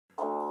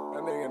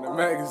That nigga in the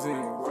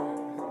magazine.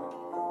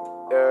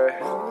 Yeah.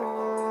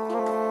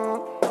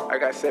 I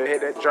got said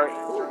hit that joint.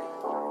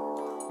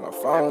 My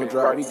phone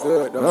dropped. We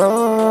good though.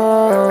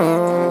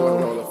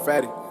 Roll a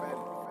fatty.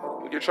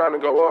 You trying to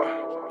go up?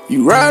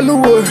 You riding the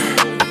wood.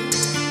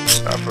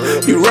 Nah, for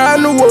real. You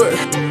riding the wood.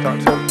 Talk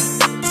to me.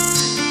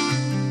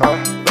 Huh?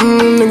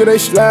 Nigga, they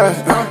slide.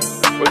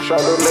 What you trying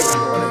to do, nigga?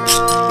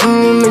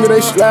 Nigga,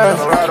 they slide.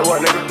 Ride or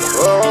what, nigga?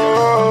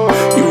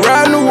 Oh. You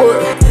riding the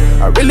wood.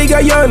 I really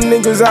got young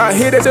niggas out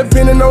here that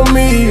depending on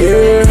me,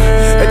 yeah.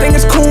 They think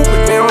it's cool,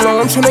 but they don't know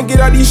I'm tryna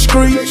get out these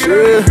streets,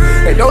 yeah.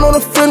 They don't know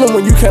the feeling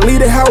when you can't leave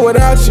the house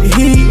without your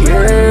heat,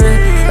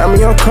 yeah. Got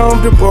me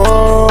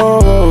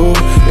uncomfortable.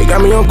 They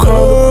got me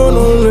uncomfortable.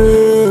 Don't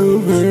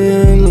live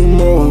here no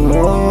more.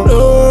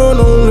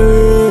 Don't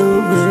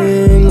live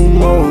here no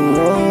more.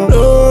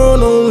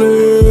 Don't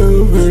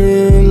live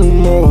here no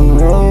more.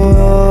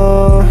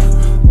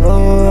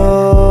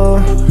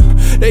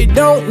 They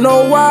don't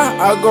know why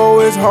I go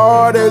as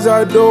hard as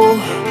I do.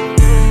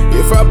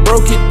 If I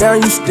broke it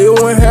down, you still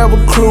wouldn't have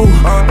a clue.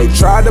 They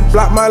tried to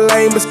block my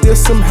lane, but still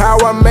somehow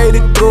I made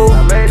it through.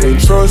 Can't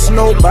trust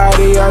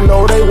nobody, I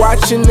know they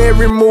watching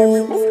every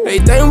move. They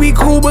think we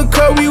cool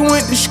because we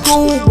went to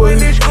school,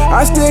 but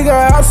I still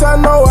got house, I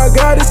know I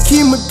gotta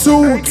keep my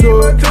tool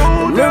to it.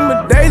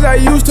 Remember days I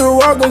used to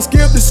walk and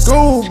skip the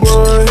school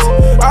bus.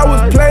 I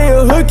was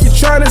playing hooky,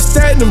 trying to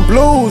stack them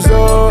blues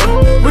up.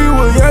 We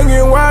were young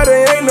and wild,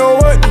 they ain't know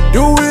what to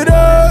do with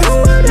us.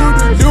 You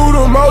could do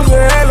the most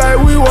and act like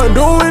we weren't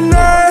doing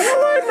that.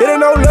 It ain't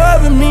no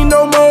love in me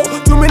no more.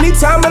 Too many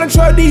times I done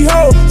tried these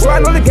hoes, so I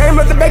know the game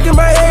like the back of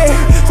my head.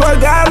 So I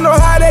gotta know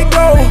how they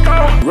go.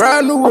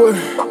 Riding the wood.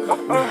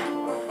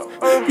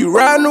 You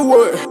riding the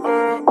wood.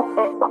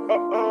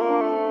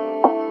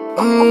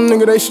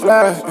 Nigga, they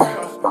slide.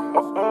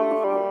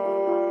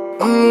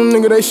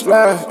 Nigga, they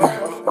slide.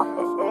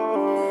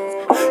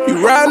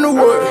 You riding the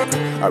wood.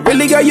 I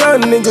really got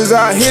young niggas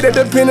out here that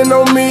depending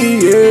on me,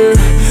 yeah.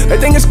 They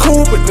think it's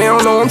cool, but they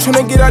don't know I'm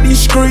tryna get out these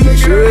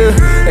streets, yeah.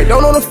 They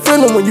don't know the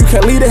feeling when you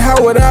can't leave the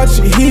house without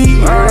your heat,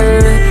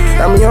 yeah.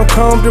 Got me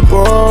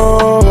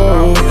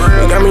uncomfortable.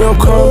 They got me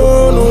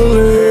uncomfortable. Don't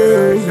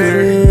live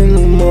here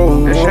no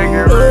more. Don't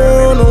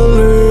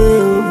live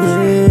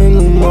here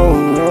no more.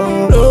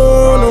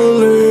 Don't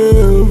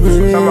live here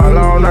no more. Talking about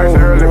long nights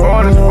and early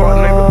mornings, fuck,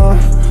 nigga.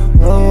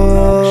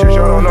 Shit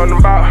y'all don't know nothing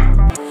about.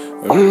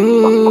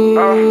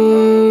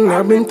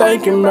 I've been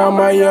thinking about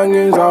my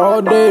youngins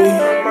all day.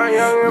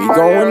 We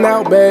going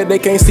out bad, they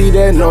can't see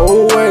that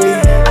no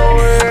way.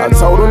 I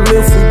told them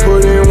if we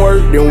put in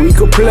work, then we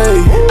could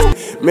play.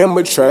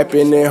 Remember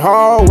trapping in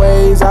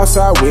hallways,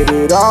 outside with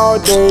it all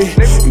day.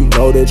 You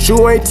know that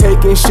you ain't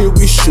taking shit,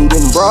 we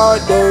shooting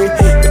broad day.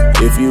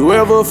 If you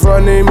ever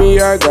fronted me,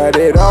 I got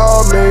it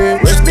all, man.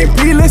 Rest in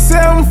peace,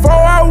 7-4,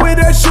 I with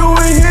that you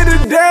in here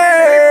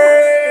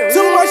today.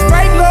 Too much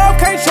fake love,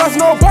 can't trust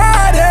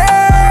nobody.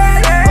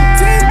 I'm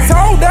 10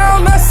 toes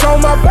down, that's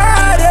on my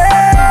body.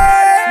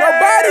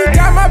 Nobody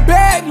got my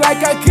back like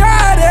I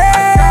got it.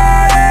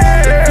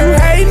 If you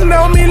hating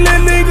on me,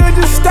 little nigga,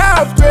 just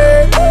stop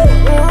it.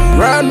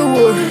 Riding the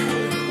wood.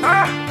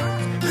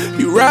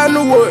 You riding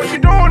the wood. What you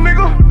doing,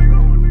 nigga?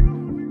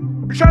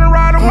 You tryna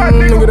ride or what,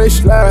 nigga? Nigga, they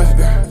slide.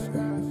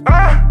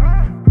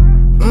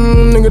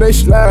 Nigga, they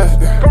slide.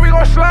 So we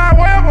gon' slide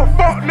wherever,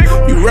 fuck,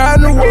 nigga. You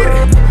riding the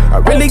wood. I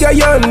really got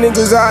young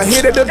niggas out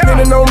here that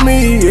depending on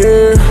me,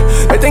 yeah.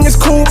 They think it's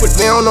cool, but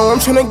they don't know I'm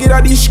tryna get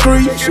out these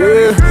streets,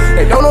 yeah.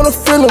 They don't know the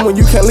feeling when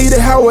you can't leave the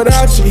house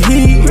without your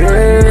heat,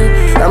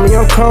 yeah. Got me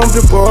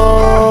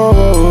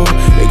uncomfortable.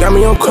 They got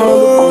me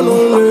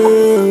uncomfortable.